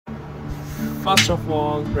First of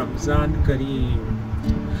all, Ramzan Kareem.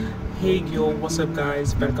 Hey yo, what's up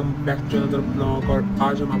guys? Welcome back to another vlog। और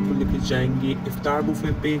आज हम आपको लेके जाएंगे इफ्तार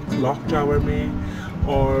बुफे पे क्लॉक टावर में।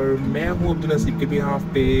 और मैं हूँ अब्दुल नसीब के बिहाफ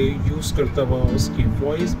पे यूज़ करता हुआ उसकी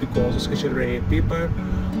वॉइस, बिकॉज उसके चल रहे हैं पेपर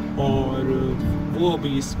और वो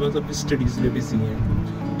अभी इस वक्त अपनी स्टडीज़ में बिजी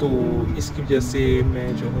हैं, तो इसकी वजह से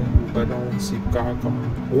मैं जो हूँ कर रहा हूँ नसीब का कम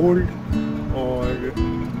होल्ड। और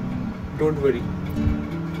don't worry,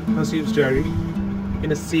 नसीब्स diary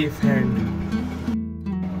in a safe hand.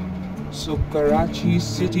 So Karachi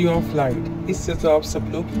city of light, इससे तो आप सब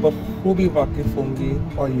लोग बखूबी वाकिफ़ होंगे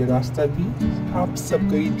और ये रास्ता भी आप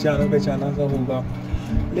सबको ही जाना पहचाना सा होगा।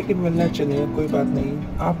 लेकिन वरना चले, कोई बात नहीं,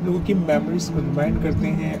 आप लोगों की मेमोरीज को रिमाइंड करते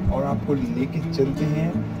हैं और आपको लेके चलते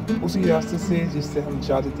हैं उसी रास्ते से जिससे हम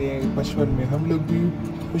जाते थे बचपन में। हम लोग भी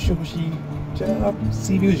खुशी खुशी चलो आप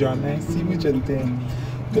सी व्यू जाना है, सी व्यू चलते हैं।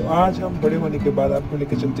 तो आज हम बड़े होने के बाद आपको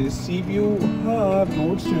लेकर चलते हैं सी व्यू। हाँ,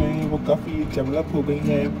 रोड्स जो हैं वो काफ़ी डेवलप हो गई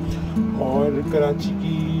हैं और कराची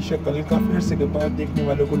की शक्ल काफ़ी अर्से के बाद देखने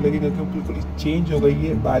वालों को लगेगा कि बिल्कुल चेंज हो गई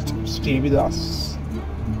है। But stay with us.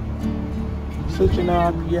 सो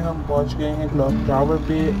जनाब, ये हम पहुंच गए हैं क्लॉक टावर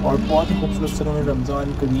पे और बहुत ही खूबसूरत से उन्होंने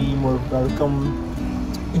रमज़ान करीम और वेलकम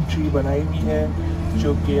एंट्री बनाई हुई है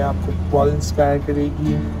जो कि आपको बहुत इंस्पायर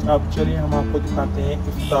करेगी। अब चलिए हम आपको दिखाते हैं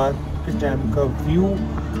इफ्तार के टाइम का view.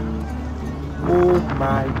 Oh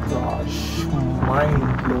my gosh,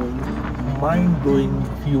 mind blowing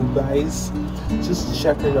view guys, just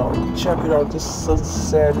check it out, the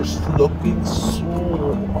sunset is looking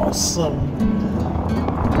so awesome।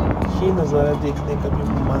 ये नज़ारा देखने का भी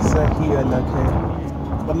मज़ा ही अलग है।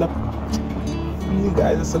 मतलब फील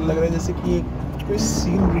गाइस, ऐसा लग रहा है जैसे कि कोई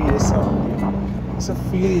सीनरी है सामने, ऐसा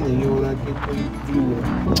फील ही नहीं हो रहा कि कोई व्यू है।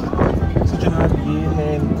 तो जनाब, ये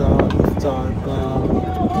है इनका इफ्तार का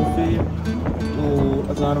बुफे। तो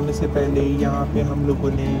अज़ान होने से पहले यहाँ पे हम लोगों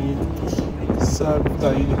ने सर्व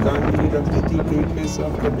तारी निकाली रख दी थी, प्लेट पे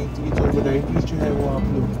सर्व करनी थी। तो वैराइटीज़ जो है वो आप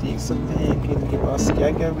लोग देख सकते हैं कि इनके पास क्या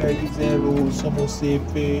क्या वैराइटीज़ हैं, रोल, समोसे,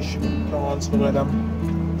 फिश, प्रॉन्स वगैरह।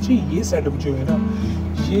 जी, ये सेटअप जो है ना,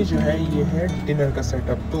 ये जो है ये है डिनर का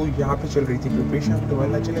सेटअप। तो यहाँ पे चल रही थी प्रिपरेशन। तो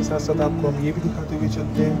वरना चले साथ साथ आपको हम ये भी दिखाते हुए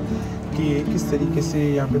चलते हैं कि किस तरीके से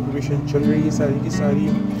यहाँ पे प्रिपरेशन चल रही है सारी की सारी।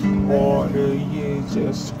 और ये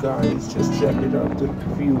just guys, just check it out, the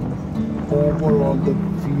view, overall the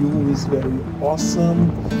view is very awesome.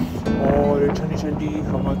 और ठंडी ठंडी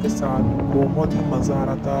हवा के साथ बहुत ही मज़ा आ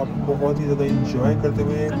रहा था, बहुत ही ज़्यादा इंजॉय करते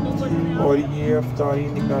हुए। और ये अफ्तारी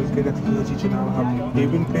निकाल के रख ली है जी जनाब हमने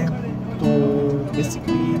टेबल पे। तो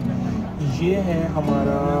बेसिकली ये है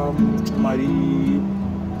हमारी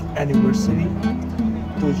एनिवर्सरी।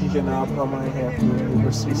 तो जी जनाब, हम आए हैं अपनी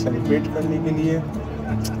एनिवर्सरी सेलिब्रेट करने के लिए।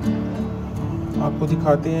 आपको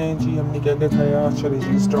दिखाते हैं जी हमने क्या क्या खाया। चलिए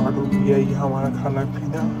जी, स्टार्ट हो गया ये हमारा खाना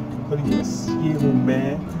पीना। और यस, ये हूँ मैं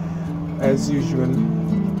as usual.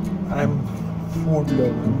 I am food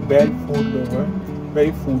lover,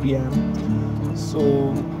 very foodie I am. So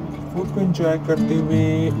food को एंजॉय करते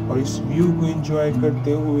हुए और इस व्यू को एंजॉय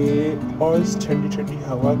करते हुए और इस ठंडी ठंडी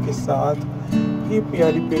हवा के साथ ये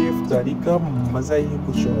प्यारी प्यारी इफ्तारी का मज़ा ही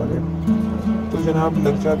कुछ और है। तो जनाब,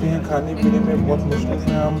 लग जाते हैं खाने पीने में, बहुत मुश्किल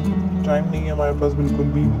से हम, टाइम नहीं है हमारे पास बिल्कुल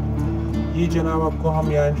भी। ये जनाब आपको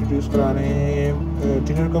हम यहाँ इंट्रोड्यूस करा रहे हैं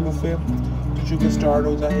डिनर का बुफे, तो जो कि स्टार्ट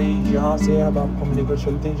होता है यहाँ से। अब आपको हम लेकर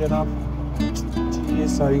चलते हैं जनाब। ये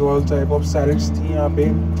सारी ऑल टाइप ऑफ सैलड्स थी यहाँ पे।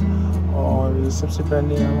 और सबसे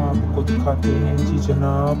पहले हम आपको दिखाते हैं जी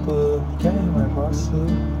जनाब, क्या है हमारे पास,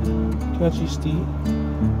 क्या चीज़ थी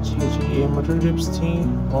जी, ये मटन रिब्स थी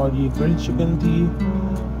और ये ग्रिल्ड चिकन थी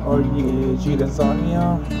और ये जी लज़ानिया,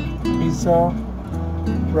 पिज़्ज़ा,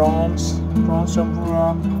 प्रॉन्स टम्पुरा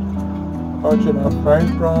और जनाब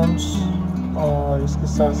फ्राइड प्रॉन्स। और इसके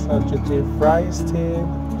साथ साथ जो थे फ्राइज़ थे।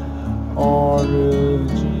 और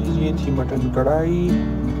जी ये थी मटन कढ़ाई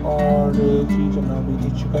और जी जनाब ये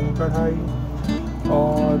थी चिकन कढ़ाई।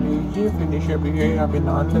 और ये फिनिश अभी है, यहाँ पे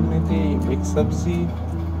नान लगने थे, मिक्स सब्ज़ी।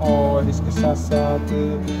 और इसके साथ साथ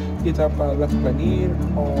ये था पालक पनीर।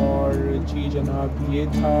 और जी जनाब ये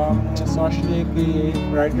था सॉशलेक, ये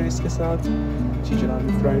फ्राइड राइस के साथ। जी जनाब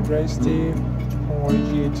ये फ्राइड राइस थे। और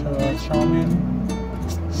ये था चाउमीन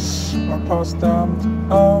और पास्ता।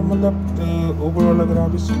 मतलब ओवरऑल अगर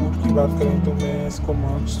आप इस फूड की बात करें तो मैं इसको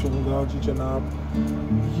मार्क्स दूँगा जी जनाब।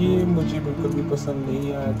 ये मुझे बिल्कुल भी पसंद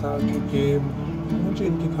नहीं आया था क्योंकि मुझे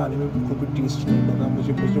इनके खाने में बिल्कुल भी टेस्ट नहीं लगा,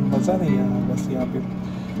 मुझे मज़ा नहीं आया बस यहाँ पे।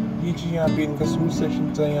 ये जी यहाँ पे इनका स्वीट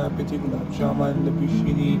सेक्शन था। यहाँ पे थे गुलाब जामुन, लबी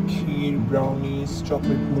शीरी, खीर, brownies,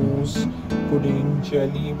 chocolate mousse, pudding,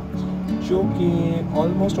 jelly, जो कि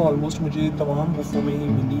ऑलमोस्ट मुझे तमाम बुफ़ों में ही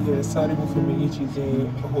मिली है। सारे बुफ़े में ये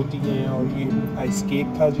चीज़ें होती हैं। और ये आइस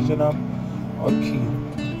केक था जी जनाब, और खीर।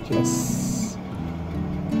 यस,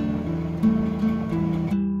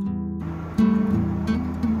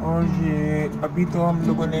 और ये अभी तो हम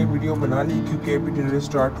लोगों ने वीडियो बना ली क्योंकि अभी डिनर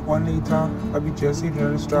स्टार्ट हुआ नहीं था। अभी जैसे ही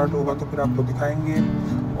डिनर स्टार्ट होगा तो फिर आपको दिखाएंगे।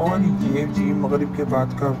 और ये जी मगरिब के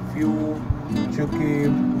बाद का व्यू जो कि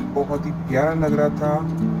बहुत ही प्यारा लग रहा था,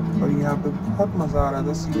 और यहाँ पे बहुत मज़ा आ रहा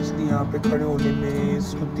था सीरियसली। यहाँ पे खड़े होने में,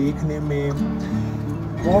 इसको देखने में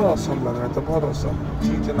बहुत औसम लग रहा था, बहुत औसम।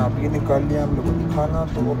 जी जनाब, ये निकाल लिया हम लोगों ने खाना,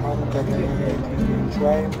 तो वो हम कर रहे हैं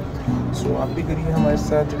एंजॉय। सो आप भी करिए हमारे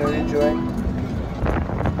साथ डिनर एंजॉय।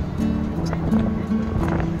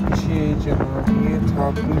 जी जनाब, ये था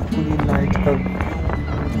बिल्कुल ही नाइट का,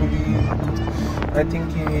 बिल्कुल ही आई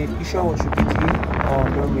थिंक ये इशा हो चुकी थी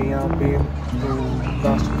और मैं यहाँ पे तो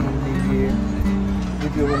लास्ट में हमने ये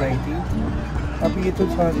वीडियो बनाई थी। अब ये तो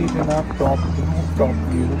था जी जनाब टॉप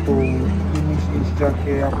व्यू, तो नीचे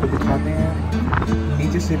जाके आपको दिखाते हैं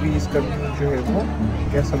नीचे से भी इसका व्यू जो है वो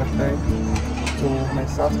कैसा लगता है, तो हमारे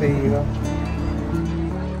साथ रहिएगा।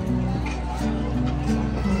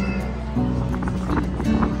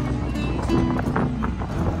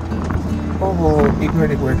 ओहो, एक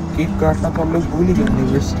मिनट, केक काटना तो हम लोग भूल ही गए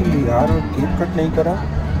यूनिवर्सिटी यार, और केक कट नहीं करा।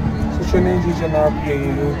 तो चलें जी जनाब, ये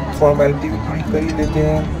फॉर्मेलिटी भी पूरी कर ही लेते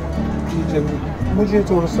हैं। जी जनाब, मुझे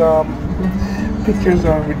थोड़ा सा पिक्चर्स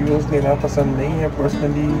और वीडियोस लेना पसंद नहीं है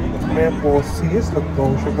पर्सनली। मैं बहुत सीरियस लगता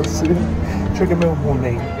हूँ शक्ल से, क्योंकि मैं हूँ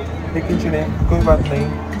नहीं। लेकिन चलें, कोई बात नहीं,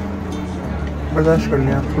 बर्दाश्त कर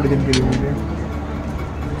लें आप थोड़े दिन के लिए मुझे।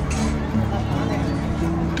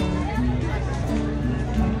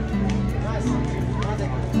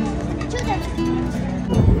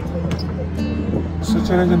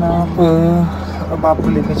 चले जनाब, अब आपको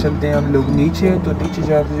लेकर चलते हैं हम लोग नीचे। तो नीचे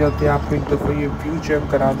जाते जाते आपको एक दफ़ा ये व्यू चेक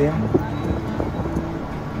करा दें।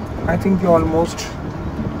 आई थिंक ये ऑलमोस्ट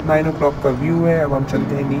 9 o'clock का व्यू है। अब हम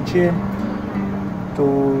चलते हैं नीचे। तो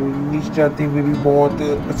नीचे जाते हुए भी बहुत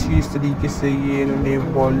अच्छी इस तरीके से ये इन्होंने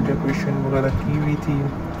वॉल डेकोरेशन वगैरह की हुई थी,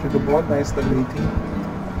 जो तो बहुत नाइस लग रही थी।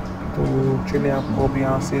 तो चले आपको अब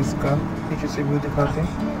यहाँ से इसका नीचे से व्यू दिखाते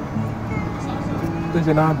हैं। तो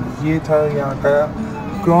जनाब, ये था यहाँ का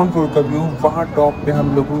ग्राउंड फ्लोर का व्यू। वहाँ टॉप पे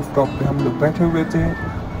हम लोग, रूफ टॉप पे हम लोग बैठे हुए थे,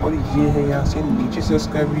 और ये है यहाँ से नीचे से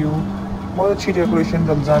उसका व्यू। बहुत अच्छी डेकोरेशन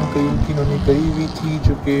रमज़ान करीम की इन्होंने करी हुई थी,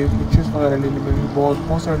 जो कि पिक्चर्स वगैरह लेने में भी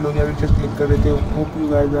बहुत सारे लोग यहाँ पिक्चर्स क्लिक कर रहे थे। Hope you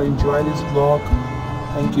guys enjoy this vlog.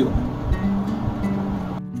 Thank you.